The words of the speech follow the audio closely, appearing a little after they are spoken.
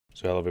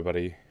So hello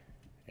everybody,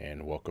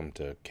 and welcome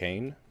to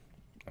Cayne.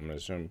 I'm going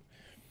to assume.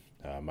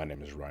 My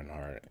name is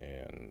Reinhardt,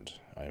 and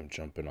I am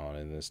jumping on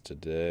in this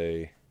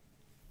today.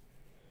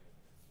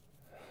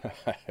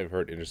 I've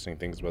heard interesting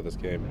things about this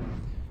game,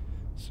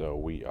 so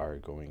we are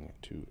going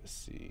to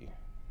see.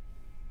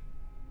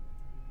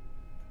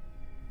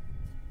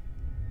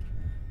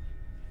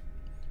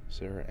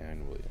 Sarah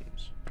Ann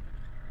Williams.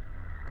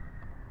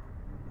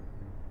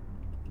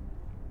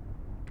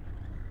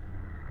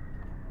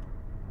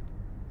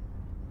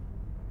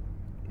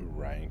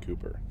 Ryan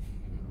Cooper.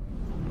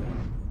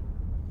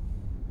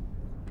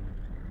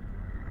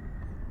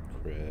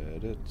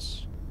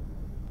 Credits.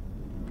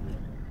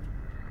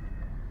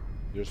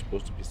 There's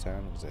supposed to be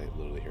sound because I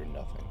literally hear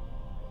nothing.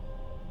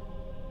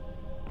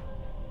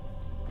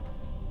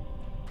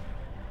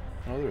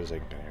 Oh, there is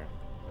anything here.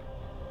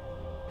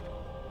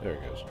 There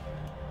it goes.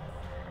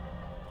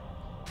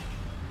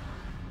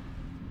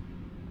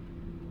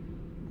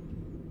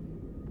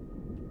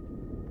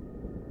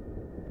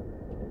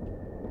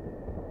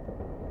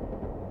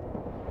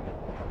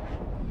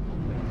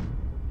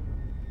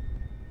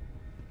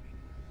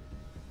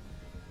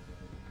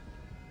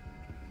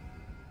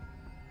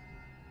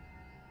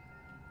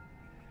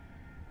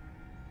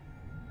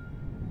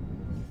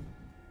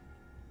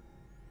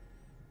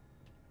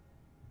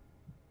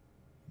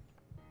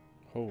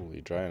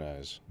 Holy giant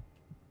eyes.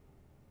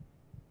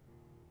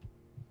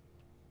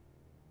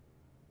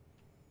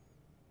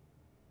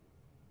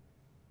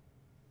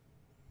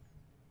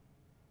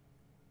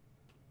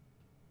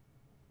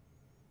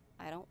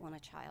 I don't want a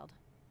child.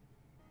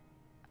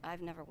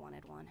 I've never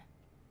wanted one.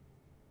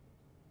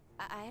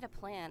 I had a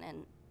plan,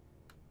 and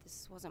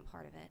this wasn't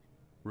part of it.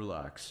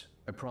 Relax.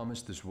 I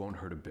promise this won't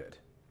hurt a bit.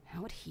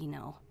 How would he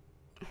know?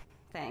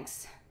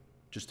 Thanks.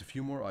 Just a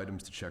few more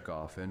items to check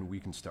off, and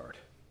we can start.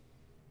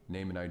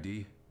 Name and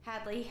ID?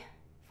 Hadley,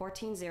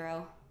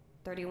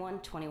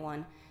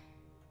 14-0-31-21-09.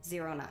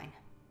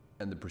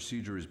 And the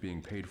procedure is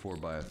being paid for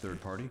by a third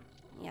party?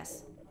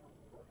 Yes.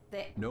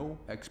 No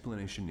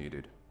explanation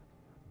needed.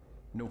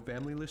 No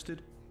family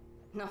listed?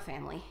 No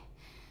family.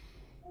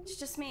 It's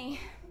just me.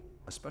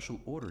 A special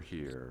order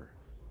here.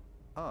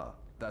 Ah,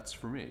 that's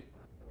for me.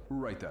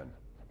 Right then.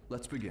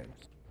 Let's begin.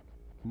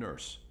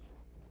 Nurse.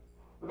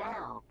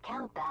 Now,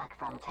 count back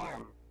from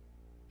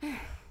 10.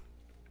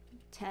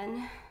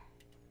 10,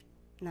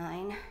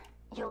 9.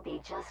 You'll be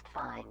just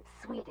fine,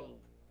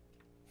 sweetie.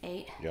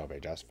 8. You'll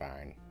be just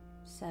fine.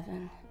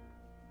 7.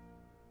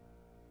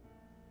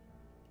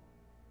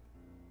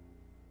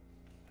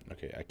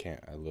 Okay,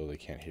 I literally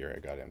can't hear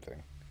a goddamn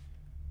thing.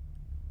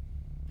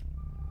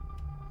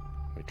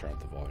 Let me turn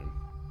up the volume.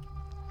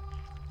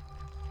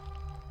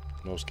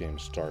 Most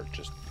games start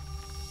just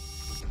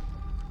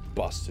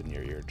busting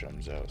your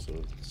eardrums out, so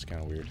it's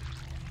kind of weird.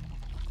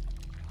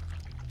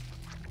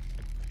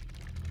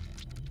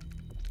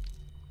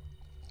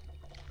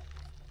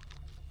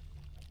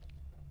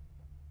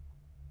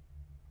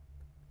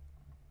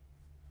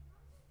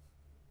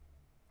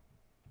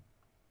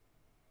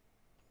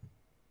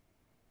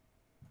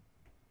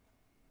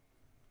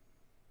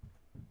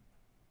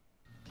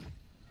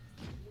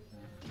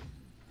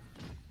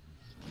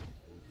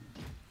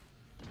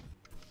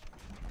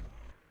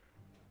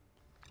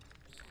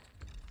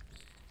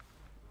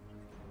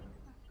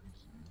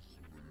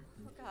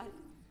 God.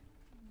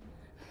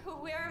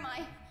 Where am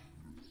I?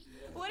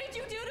 What did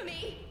you do to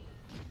me?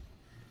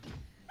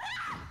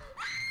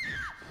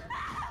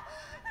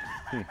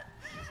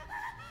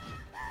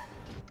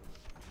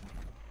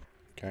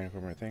 Cayne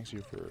Farmer, thanks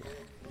you for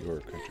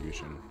your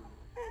contribution.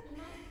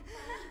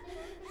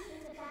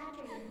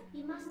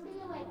 You must be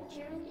awake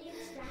during the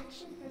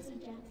extraction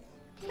procedure.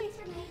 Please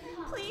remain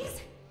calm.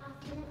 Please?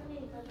 After the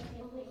removal of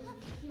your wing,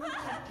 you will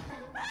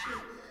take the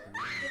tube.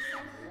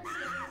 The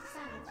senseless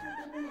sounds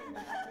will be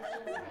remembered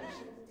for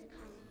generations to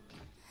come.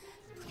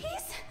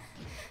 Please?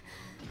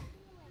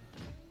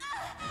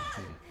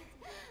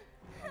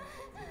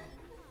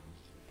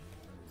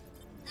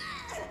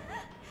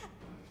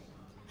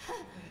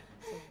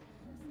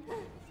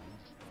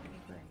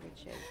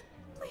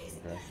 Please,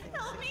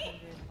 help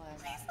me!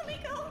 Please let me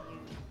go! We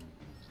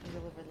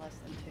delivered less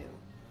than 2.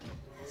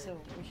 So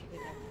we should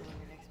get them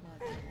delivered next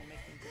month, and we'll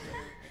make them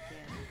deliver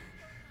again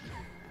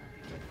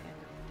before the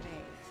end of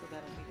May, so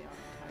that'll be the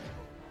entire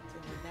whole month.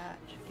 And then that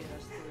should get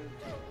us through to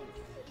the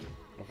winter.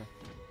 Okay.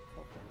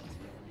 Hopefully once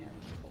we don't have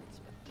a cold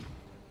spell.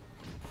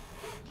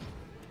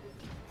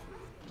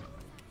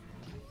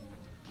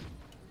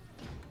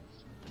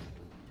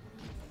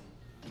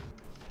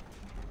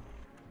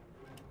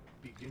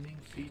 Beginning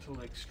fetal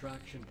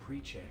extraction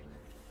pre-check.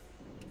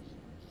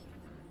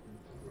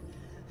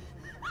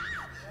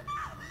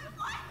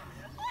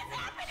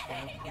 What's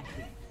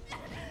happening?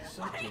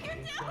 Subject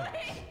in France.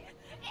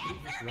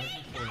 Please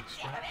ready for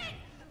extraction.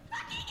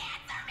 Fucking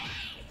answer me!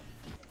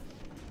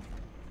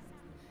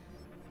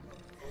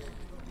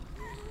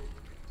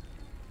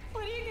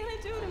 What are you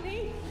gonna do to me?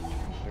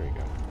 There you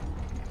go.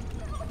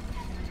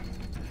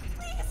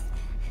 Please!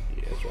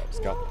 Yeah, that's right.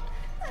 Scalpel.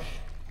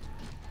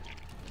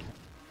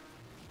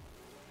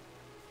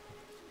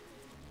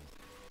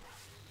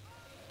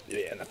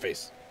 Yeah, in the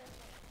face.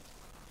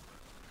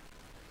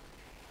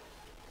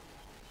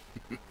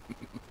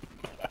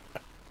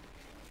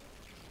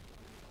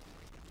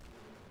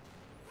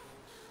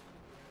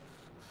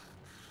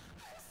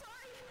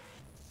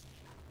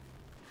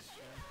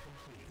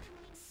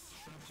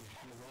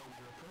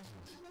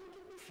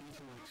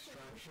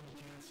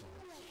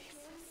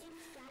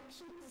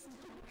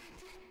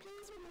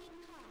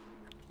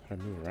 How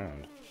do I move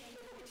around?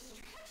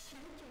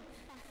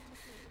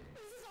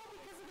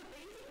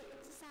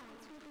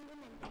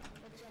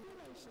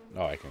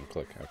 Oh, I can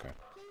click. Okay.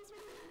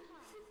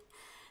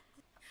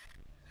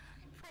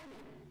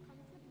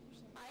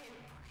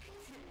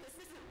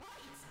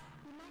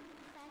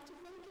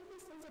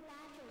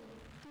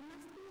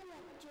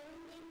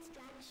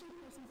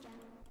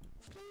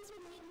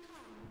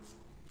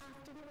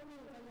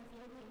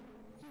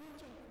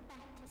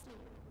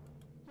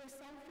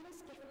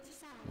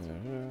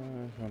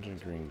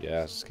 Mountain green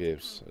gas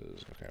escapes.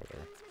 Okay,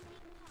 whatever.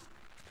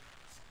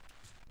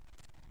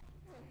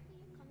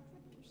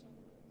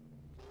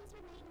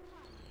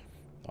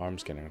 Arm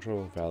scanning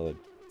control valid.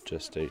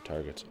 Just state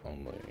targets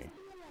only.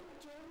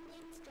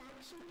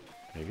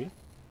 Maybe.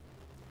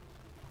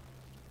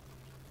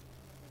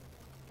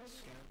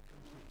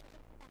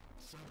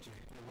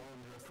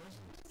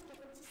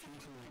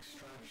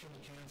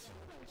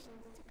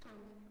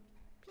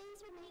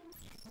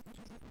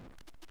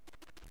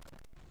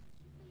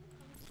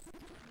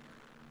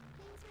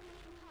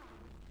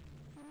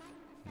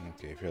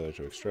 Okay, failure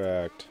to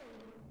extract.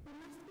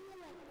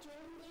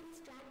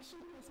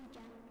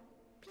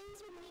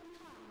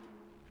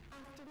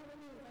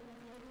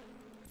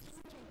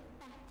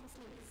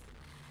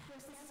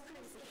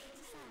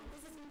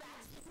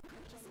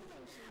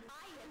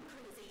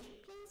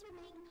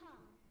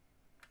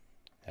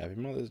 Happy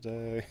Mother's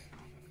Day.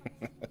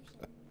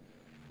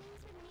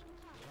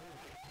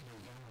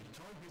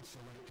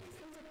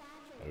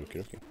 Okie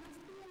dokie.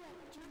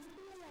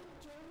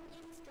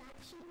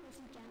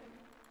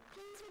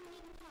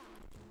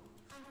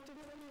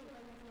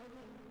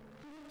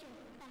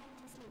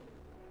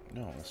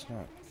 No, it's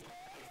not.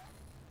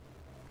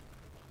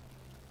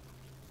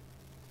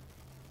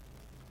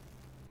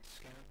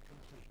 Scan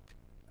complete.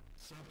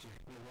 Subject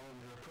no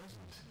longer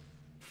present.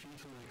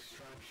 Fetal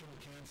extraction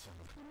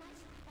cancelled. You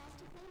must have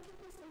to think of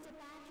this as a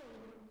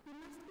battery. You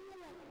must be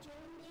alert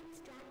during the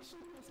extraction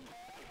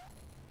procedure.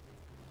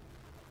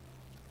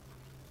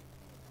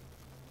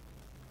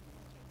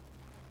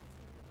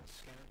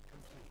 Scan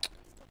complete.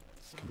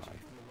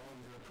 Subject no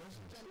longer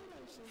present.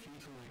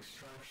 Fetal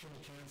extraction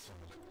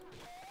cancelled.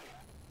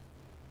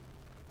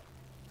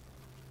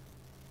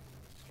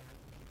 Scan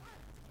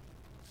complete.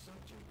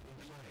 Subject in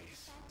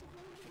place.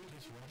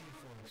 Fetus ready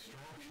for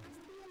extraction. You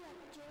must be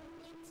alert during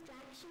the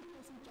extraction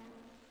procedure.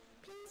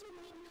 Please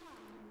remain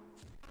calm.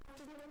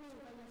 After the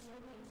removal of your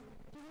wing,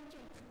 you will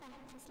drift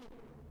back to sleep.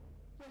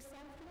 Your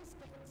selfless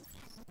gifts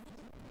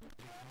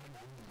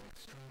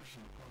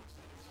Extraction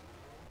process.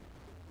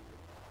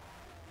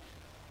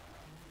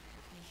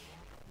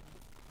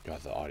 God,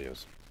 the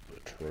audio's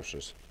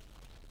atrocious.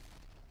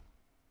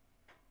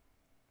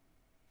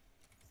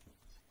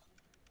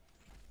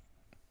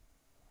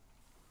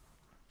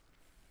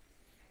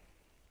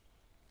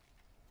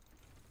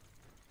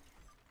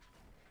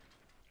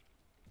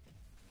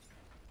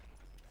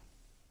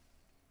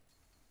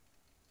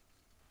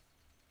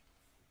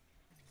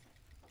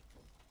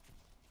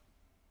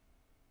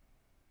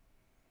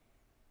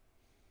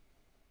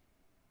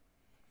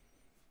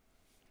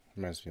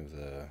 Reminds me of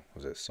the,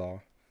 was it Saw?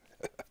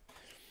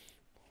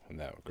 When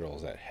that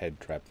girl's that head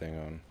trap thing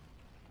on.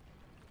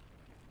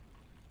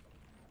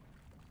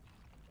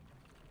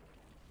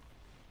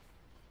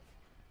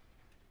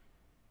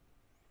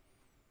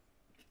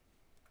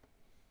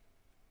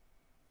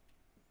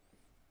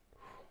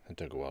 It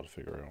took a while to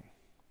figure out.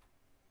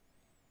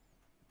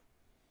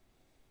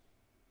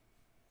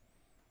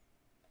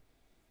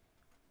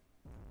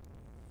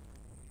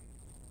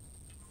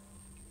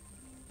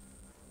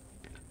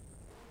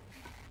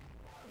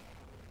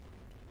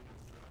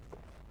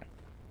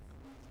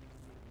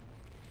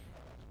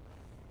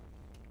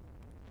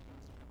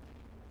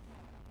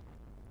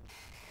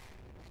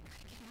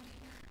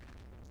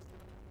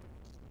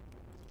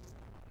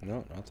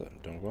 No, not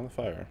that. Don't go on the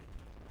fire.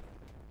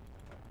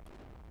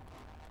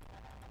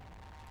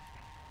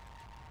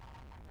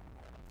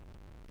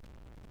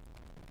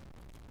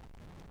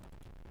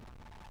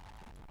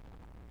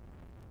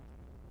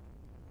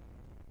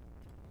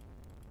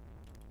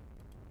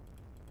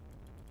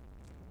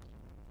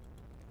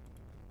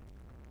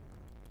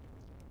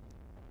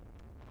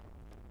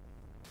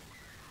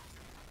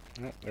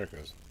 Oh, there it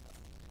goes.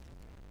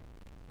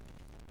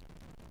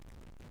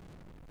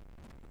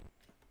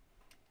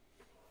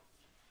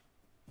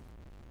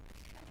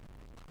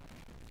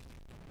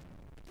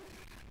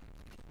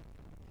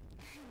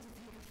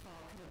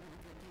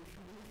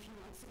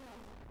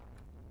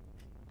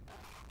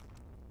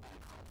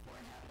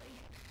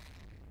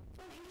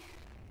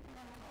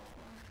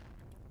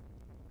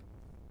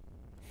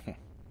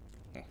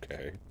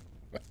 Okay.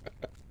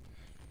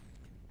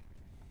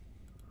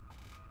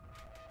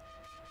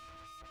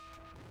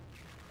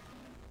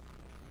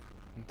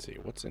 Let's see,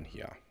 what's in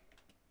here?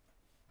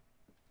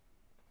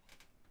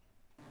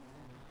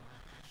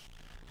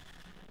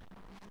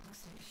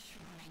 Looks like a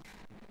shrine.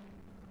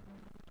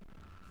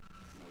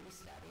 Maybe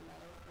stabbing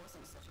that oak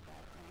wasn't such a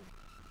bad thing.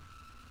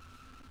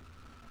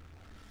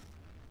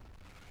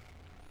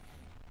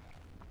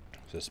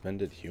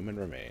 Suspended human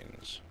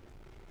remains.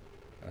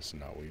 That's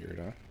not weird,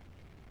 huh?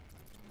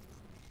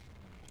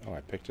 Oh,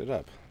 I picked it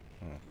up.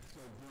 Oh.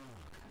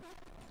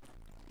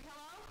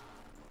 Hello?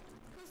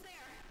 Who's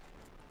there?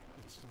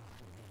 It's not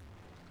again.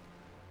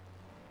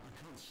 I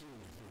can't see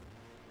anything.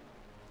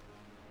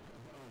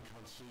 I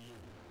can't see you.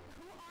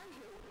 Who are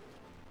you?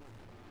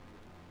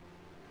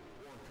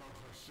 Why can't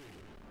I see?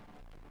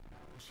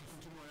 What's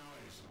happened to my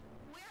eyes?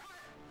 Where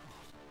are...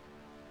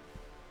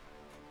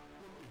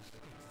 What is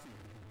that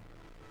feeling?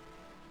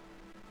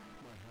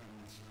 My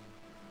hands.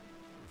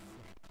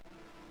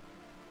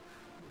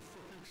 My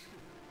fucking skin.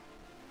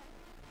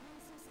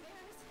 some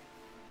stairs?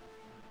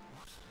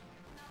 What?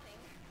 Nothing.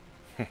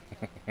 Where am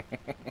I?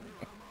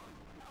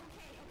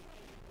 Okay.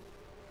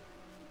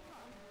 Keep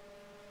calm.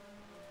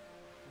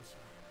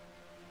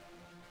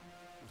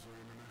 Was I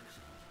in an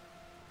accident?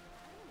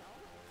 I don't know.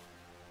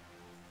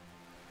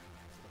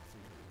 I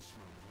think I can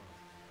smell blood.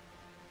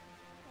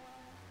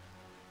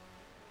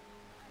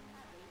 I'm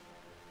happy.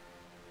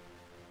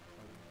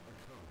 I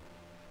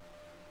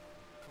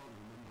can't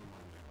remember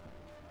my name.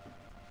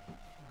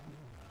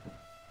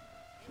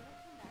 It'll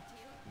come back to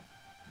you.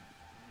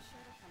 I'm sure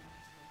it'll come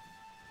back to you.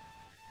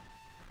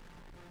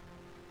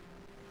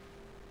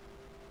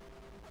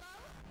 Hello?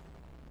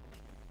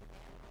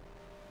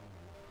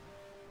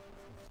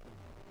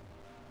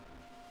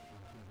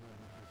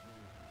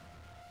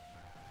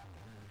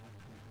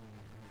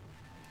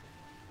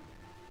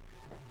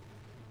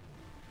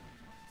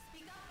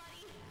 Speak up,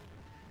 buddy.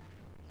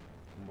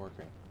 I'm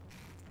working.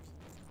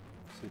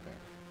 Sleeping.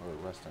 Or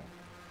resting.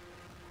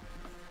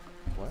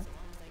 What? As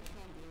long as I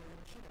can be with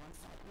a killer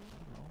inside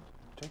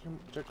me.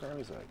 Check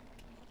Grammy's side.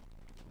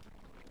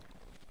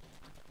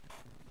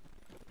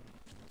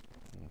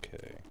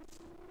 Okay.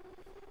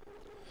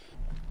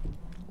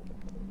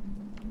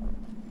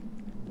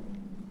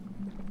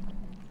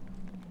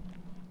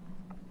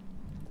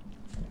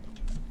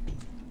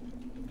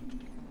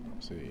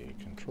 Let's see,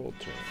 control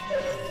terminal.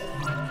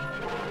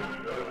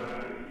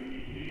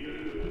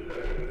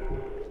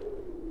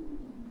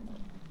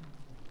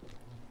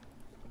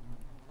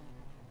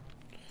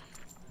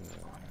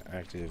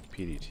 Active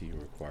PDT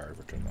required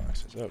for terminal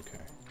access. Okay.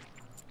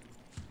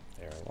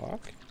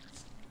 Airlock.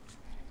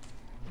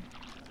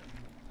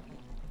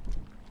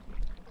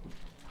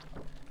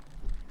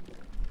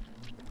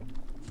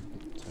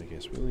 So I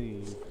guess we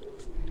leave.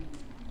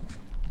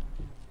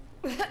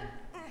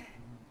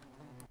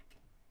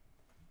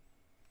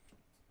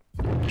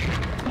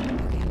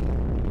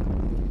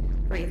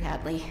 Breathe,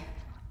 Hadley.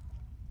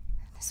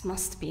 This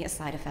must be a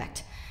side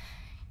effect.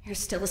 You're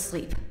still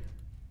asleep.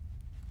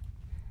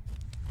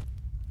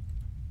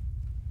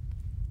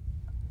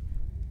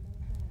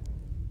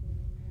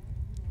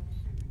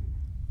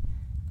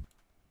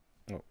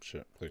 Oh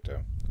shit, clicked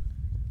out.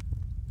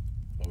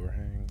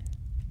 Overhang.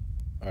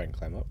 Oh, I can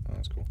climb up. Oh,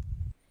 that's cool.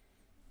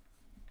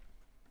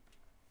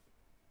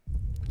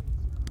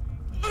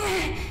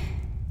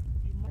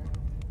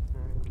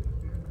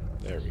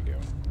 There we go.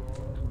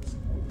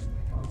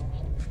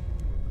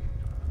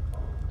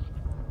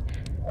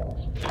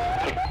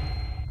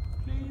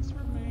 Please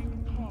remain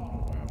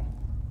calm.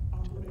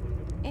 Wow.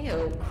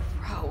 Ew,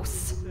 gross.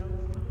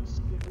 Selfless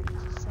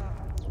giving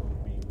silence will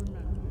be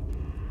remembered.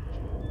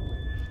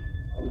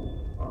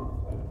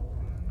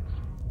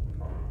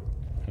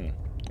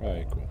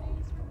 Alright, cool.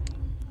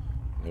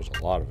 There's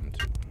a lot of them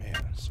too.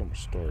 Man, so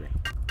much story.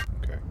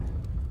 Okay. I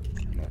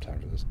don't have time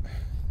for this.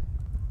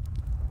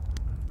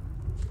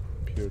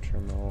 Computer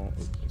terminal.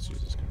 Oops, let's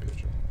use this computer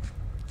terminal.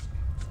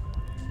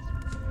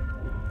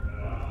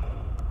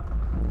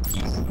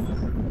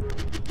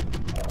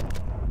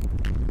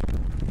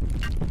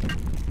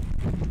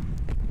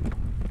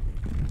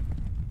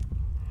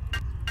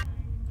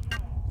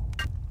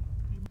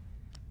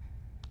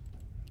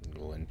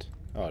 Glint.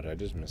 Oh, did I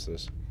just miss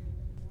this?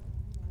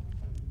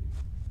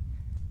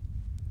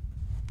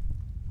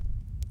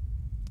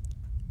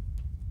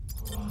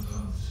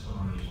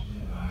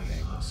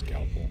 Dang,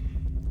 scalpel.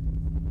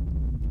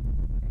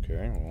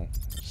 Okay, well,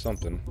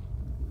 something.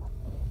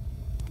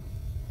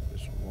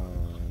 This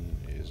one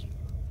is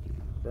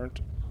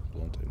burnt,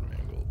 blunt, and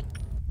mangled.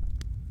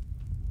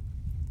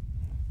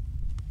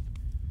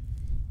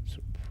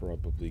 So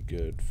probably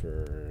good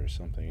for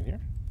something in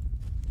here.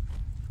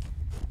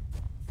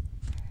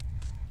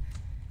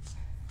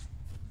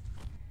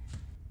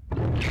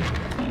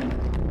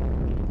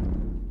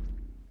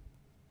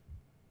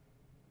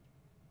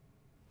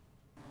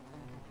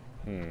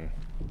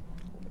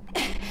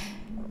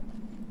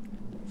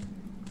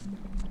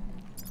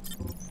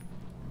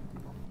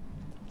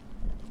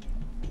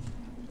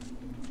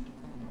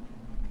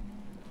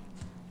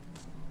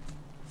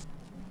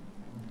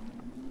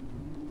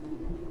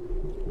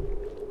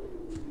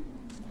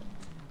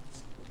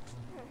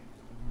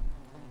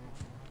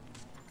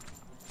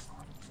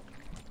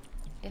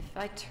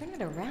 I turn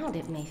it around,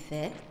 it may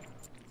fit.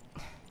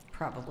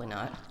 Probably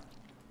not.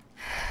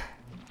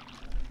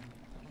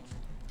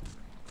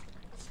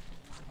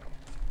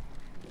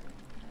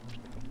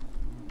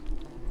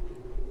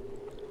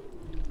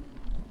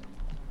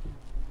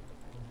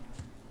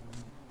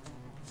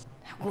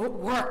 That won't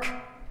work.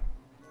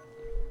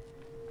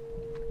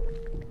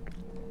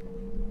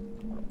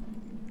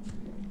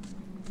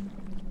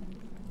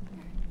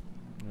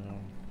 No.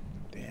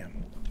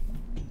 Damn.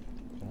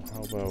 Well,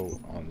 how about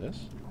on this?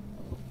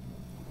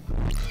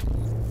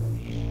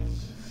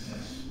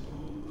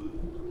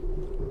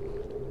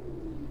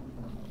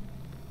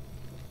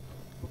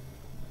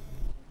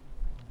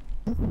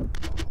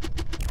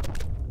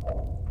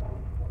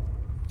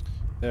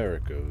 There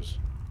it goes.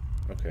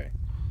 Okay.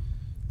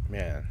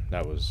 Man,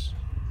 that was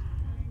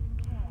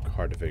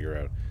hard to figure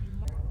out.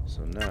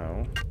 So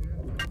now...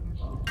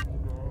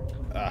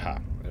 Aha!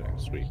 Okay,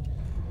 sweet.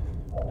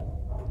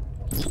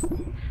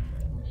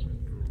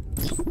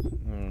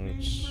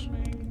 Please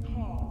remain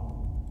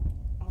calm.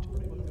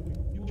 Until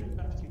you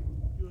rescue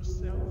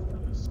yourself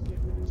and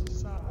escape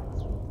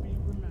sides will be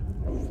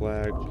remembered.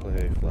 Flag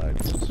play, flag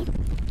yes.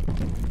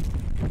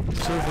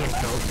 Server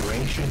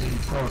filtration in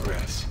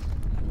progress.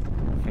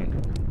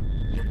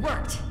 It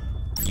worked.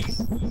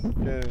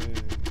 Yay!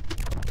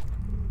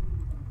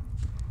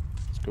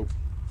 Let's go.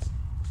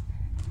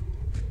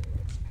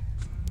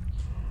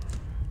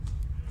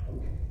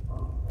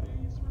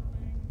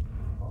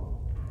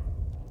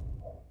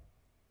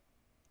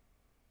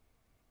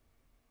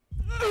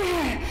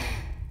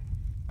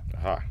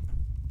 Aha.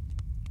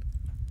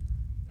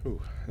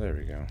 Whew, there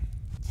we go.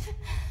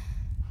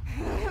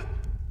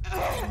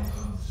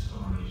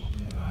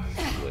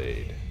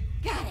 Blade.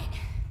 Got it.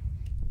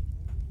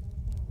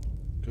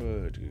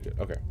 Good, good, good.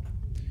 Okay.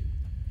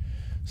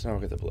 So now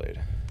we'll get the blade.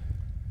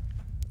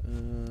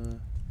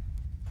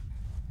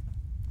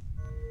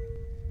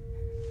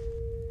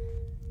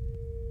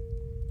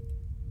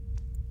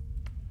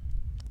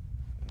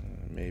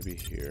 Maybe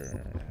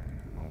here.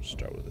 I'll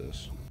start with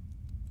this.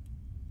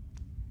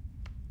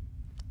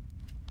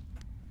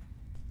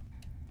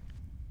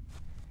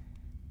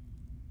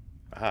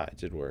 Aha, it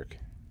did work.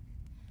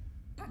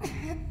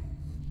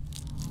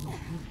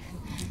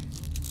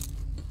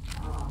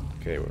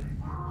 Okay, we're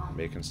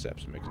making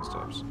steps, making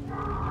steps.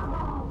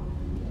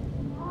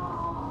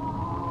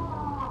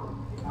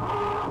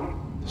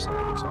 This not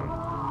a good sign.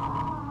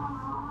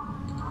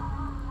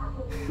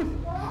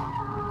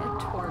 Head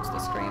towards the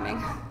screaming.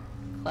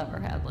 Clever,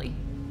 Hadley.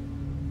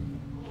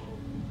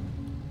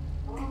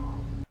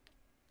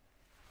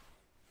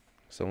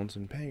 Someone's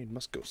in pain,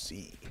 must go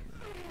see.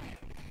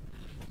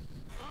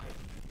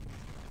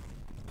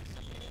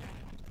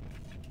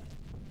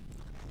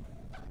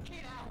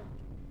 Get out!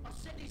 I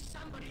said there's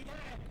somebody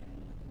there!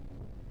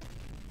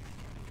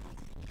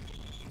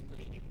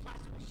 Bleeding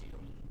plasma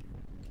shield.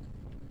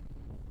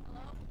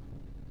 Hello?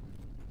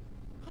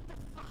 What the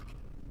fuck?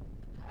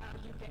 How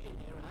are you getting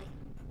there, eh?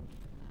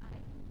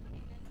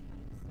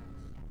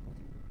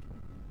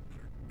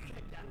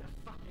 Get down the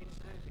fucking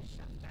service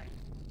shaft, eh?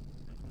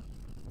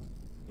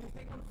 You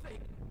think I'm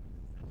fake?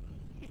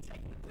 You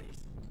taking the piss?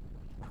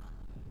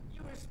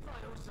 You a spy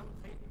or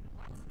something?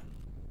 What? Of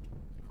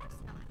course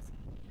not.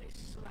 This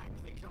slag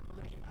thinks I'm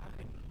believing about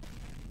it.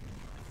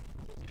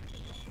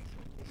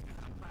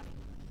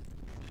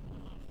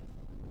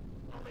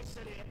 Well,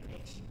 listen here,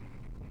 bitch.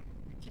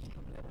 Just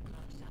come a little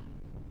closer.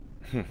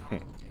 I'll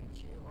teach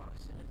you what a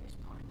service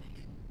point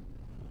is.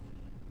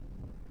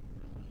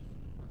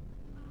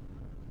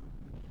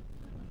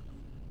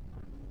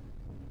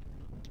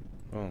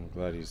 Oh, I'm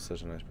glad he's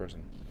such a nice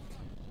person.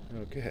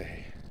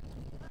 Okay.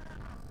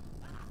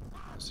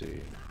 Let's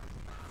see.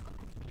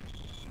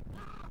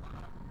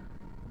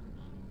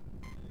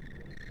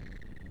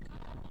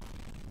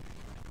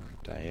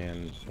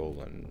 Diane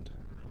Boland.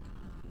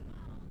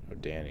 Oh,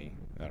 Danny.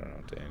 I don't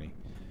know, Danny.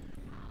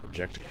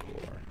 Objective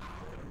core.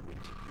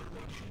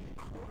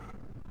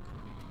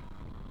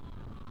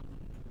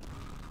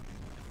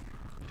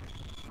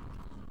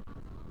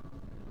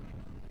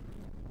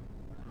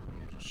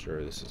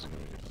 Sure, this isn't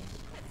gonna be fun.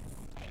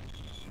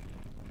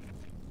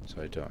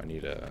 So I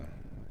need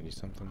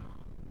something.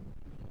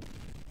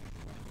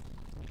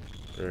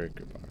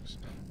 Breaker box.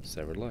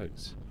 Severed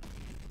legs.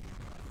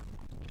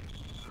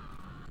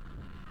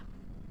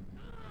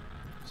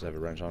 Does it have a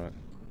wrench on it?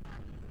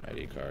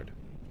 ID card.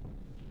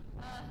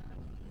 I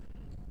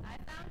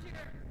found your,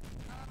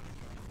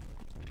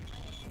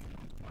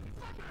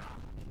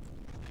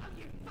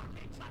 You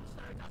fucking touch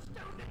those, I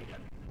still need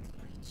them.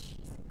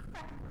 cheese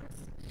crackers.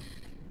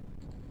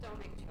 Don't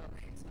make a joke.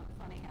 It's not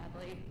funny,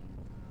 Hadley.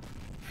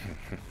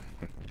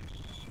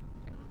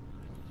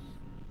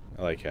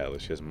 I like Hadley.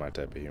 She has my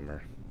type of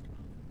humor.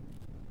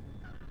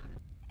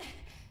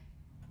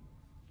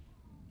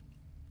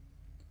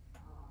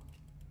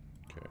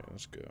 Okay,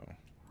 let's go.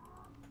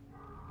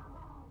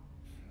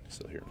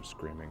 Still hear him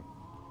screaming.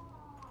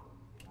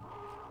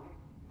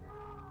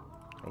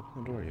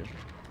 Open the door, you.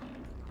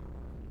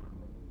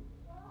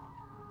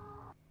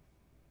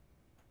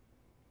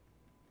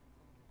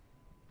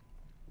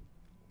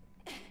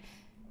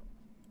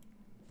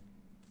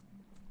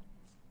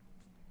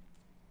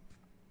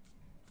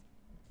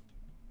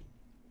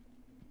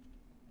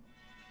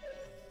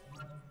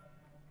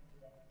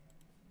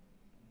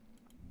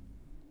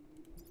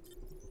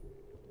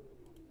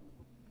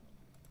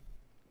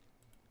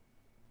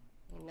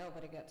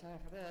 nobody got time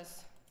for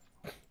this.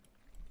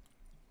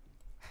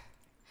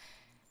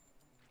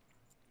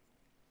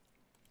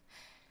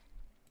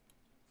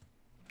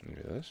 Look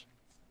at this.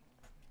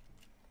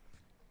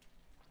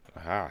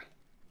 Aha.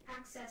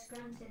 Access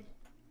granted.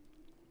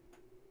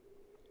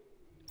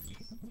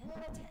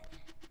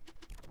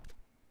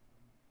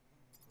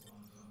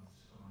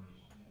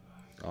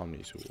 Omni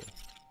tool.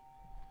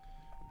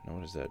 Now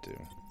what does that do?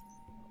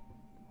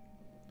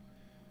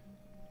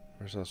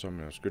 Where's also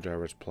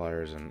screwdrivers,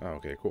 pliers, and oh,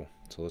 okay, cool.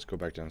 So let's go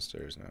back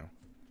downstairs now.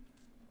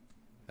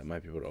 That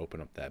might be able to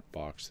open up that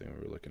box thing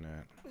we were looking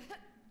at.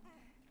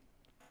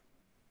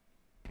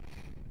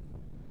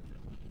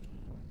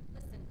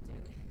 Listen,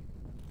 dude.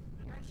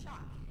 You're in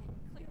shock and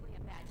clearly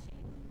in bad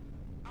shape.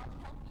 I'll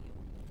help you,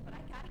 but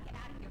I gotta get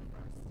out of here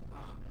first.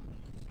 Oh,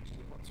 she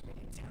wants me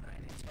to tell her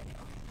anything.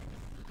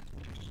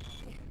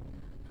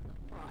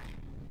 Why?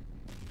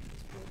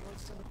 This boy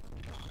wants some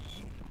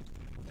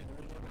better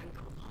than your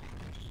ankle line.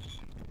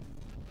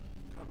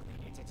 Probably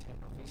need to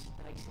take off his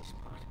stasis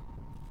pod.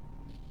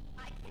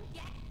 I can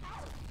get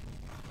help!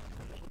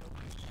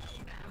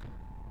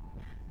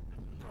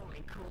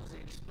 Probably caused the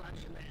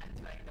explosion that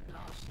activated the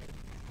blasting.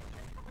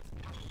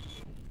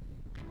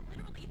 I'm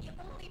literally the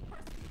only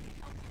person who can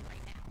help you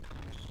right now.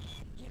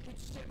 You could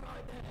sit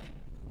right there.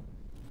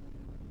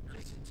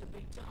 Listen to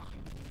me talk.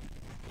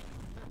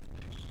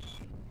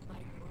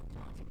 Maybe we'll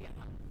talk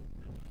together.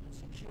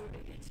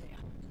 Security gets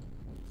here.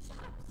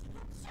 Shut up!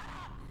 Shut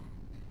up!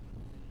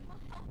 I'll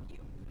help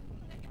you.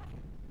 I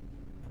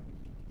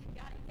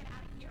gotta get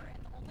out of here, and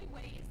the only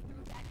way is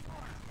through that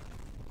door.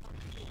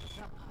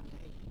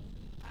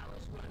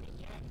 Power's running,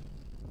 yeah?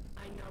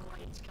 I know why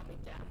it's coming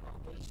down,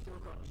 but he's still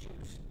got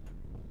juice.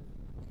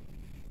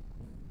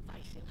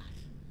 Face it,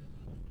 lads.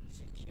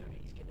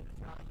 Security's gonna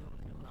fry your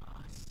little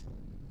ass.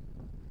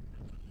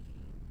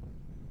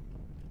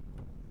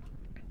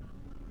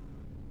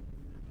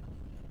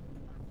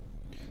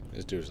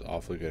 This dude's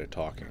awfully good at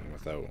talking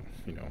without,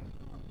 you know,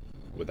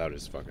 without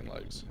his fucking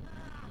legs.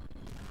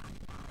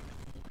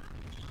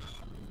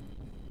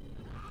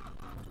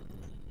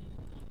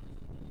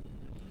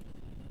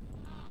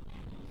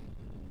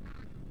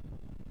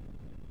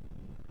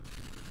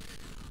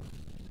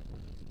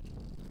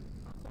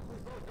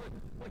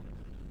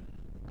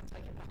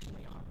 Take it back to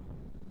me, heart.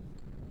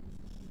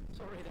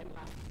 Sorry then,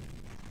 lad.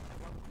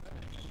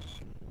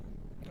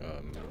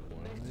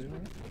 What am I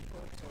doing?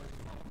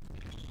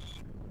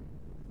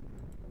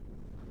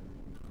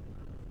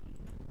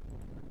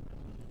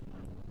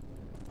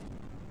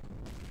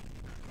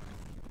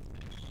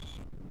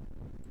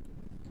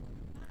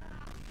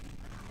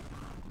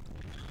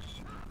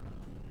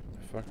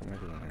 The fuck am I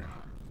doing here?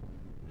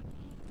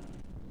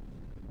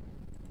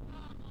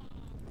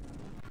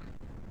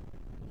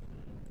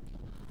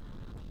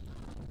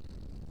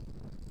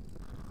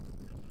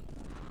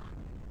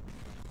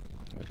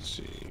 Let's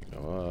see,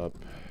 go up.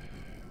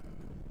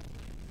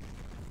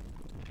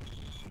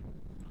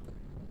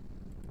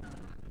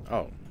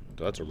 Oh,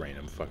 that's a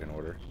random fucking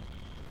order.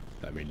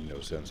 That made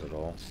no sense at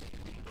all.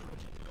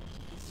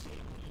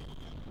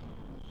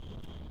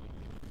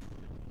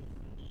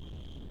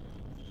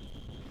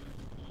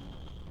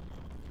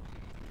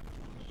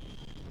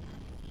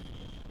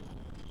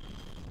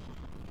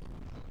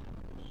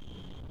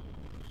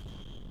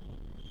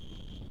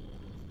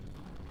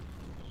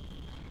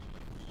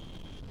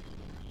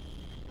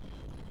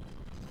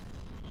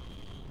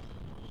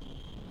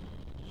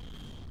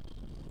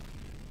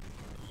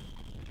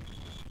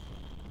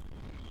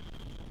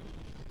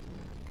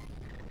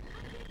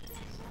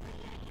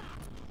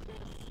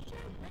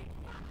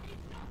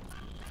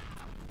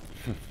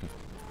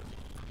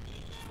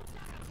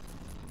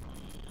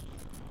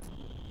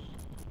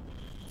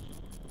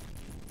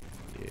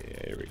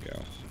 Yeah, here we go.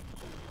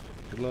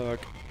 Good luck.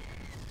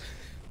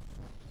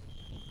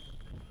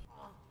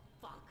 Oh,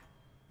 fuck.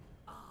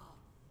 Oh,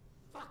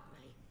 fuck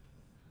me.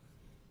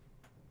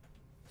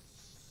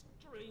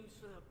 Streams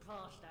for the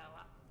past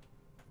hour.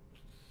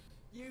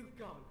 You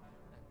go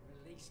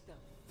and release the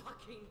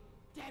fucking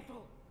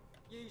devil,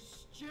 you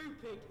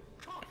stupid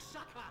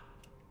cocksucker!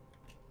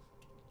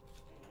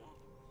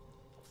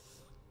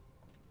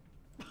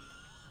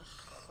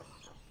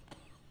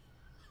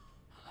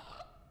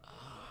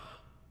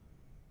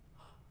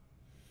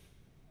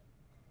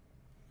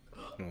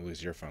 Well, at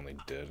least you're finally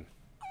dead.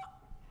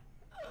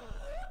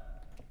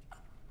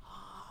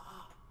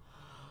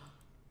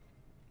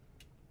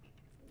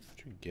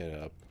 Did you get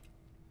up?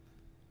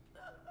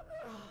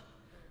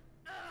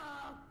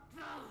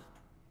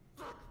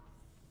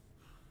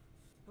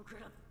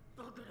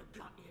 I'm gonna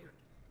gut you.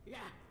 Yeah,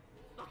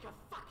 like a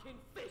fucking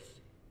fish.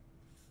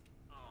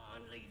 Oh,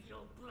 and leave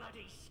your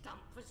bloody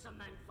stump for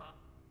Samantha.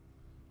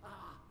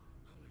 I'm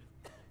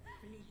gonna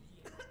feed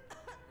you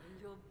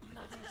and your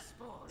bloody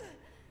spawn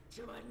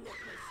to her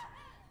knickers.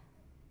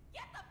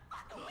 Get the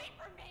fuck away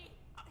from me!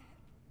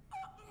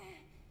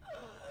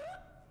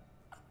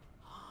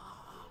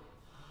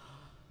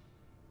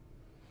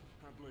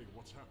 Hadley,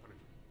 what's happening?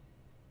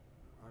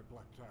 I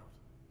blacked out.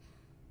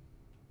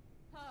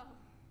 Oh,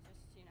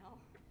 just, you know,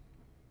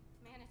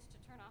 managed to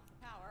turn off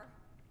the power.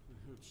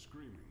 It's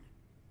screaming.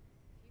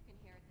 If you can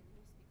hear it, then you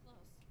must be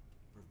close.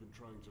 I've been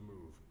trying to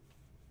move.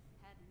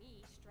 Had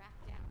me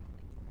strapped down.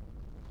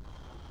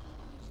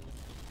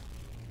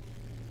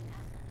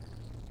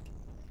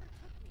 Whoever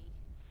took me.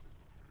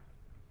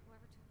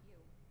 Whoever took you.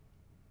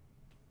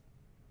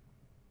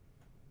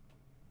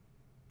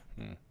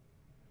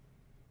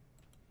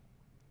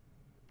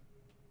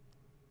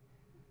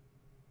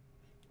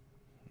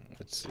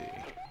 Let's see.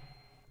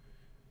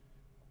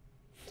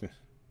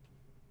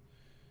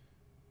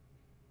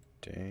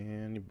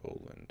 Danny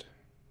Boland.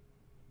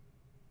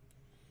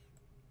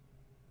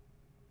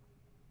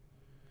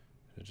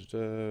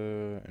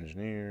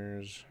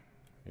 Engineers.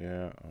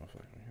 Yeah. Oh,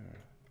 fuck.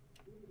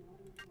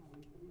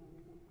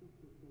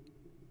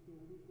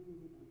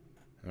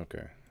 Yeah.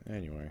 Okay.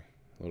 Anyway,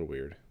 a little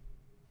weird.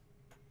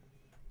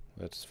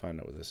 Let's find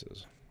out what this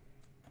is.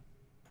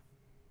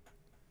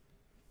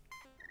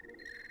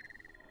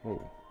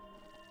 Oh.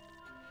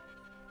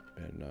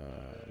 And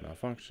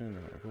malfunction.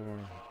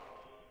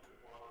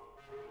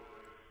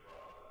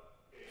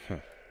 Huh.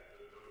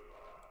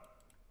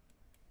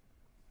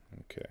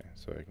 Okay,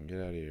 so I can get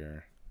out of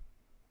here.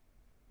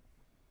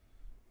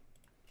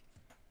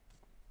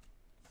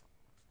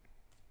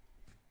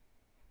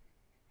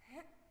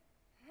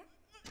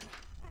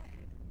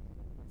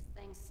 This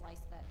thing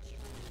sliced that tree.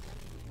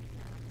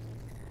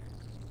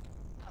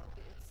 Oh,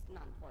 it's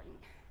not important.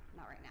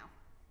 Not right now.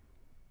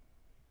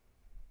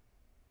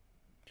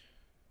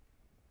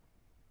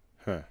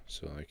 Huh,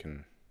 so I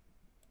can...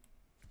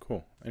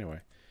 Cool, anyway.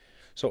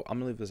 So I'm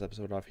going to leave this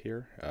episode off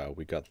here.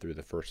 We got through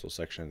the first little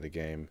section of the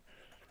game.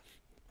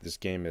 This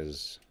game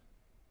is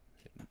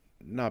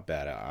not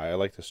bad. I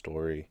like the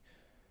story.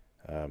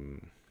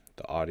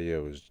 The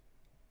audio is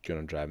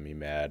going to drive me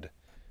mad.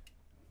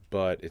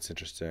 But it's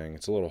interesting.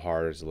 It's a little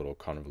hard. It's a little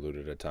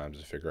convoluted at times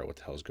to figure out what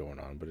the hell's going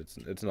on. But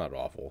it's not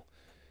awful.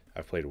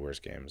 I've played worse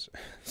games.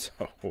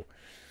 So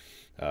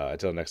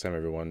until next time,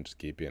 everyone, just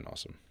keep being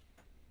awesome.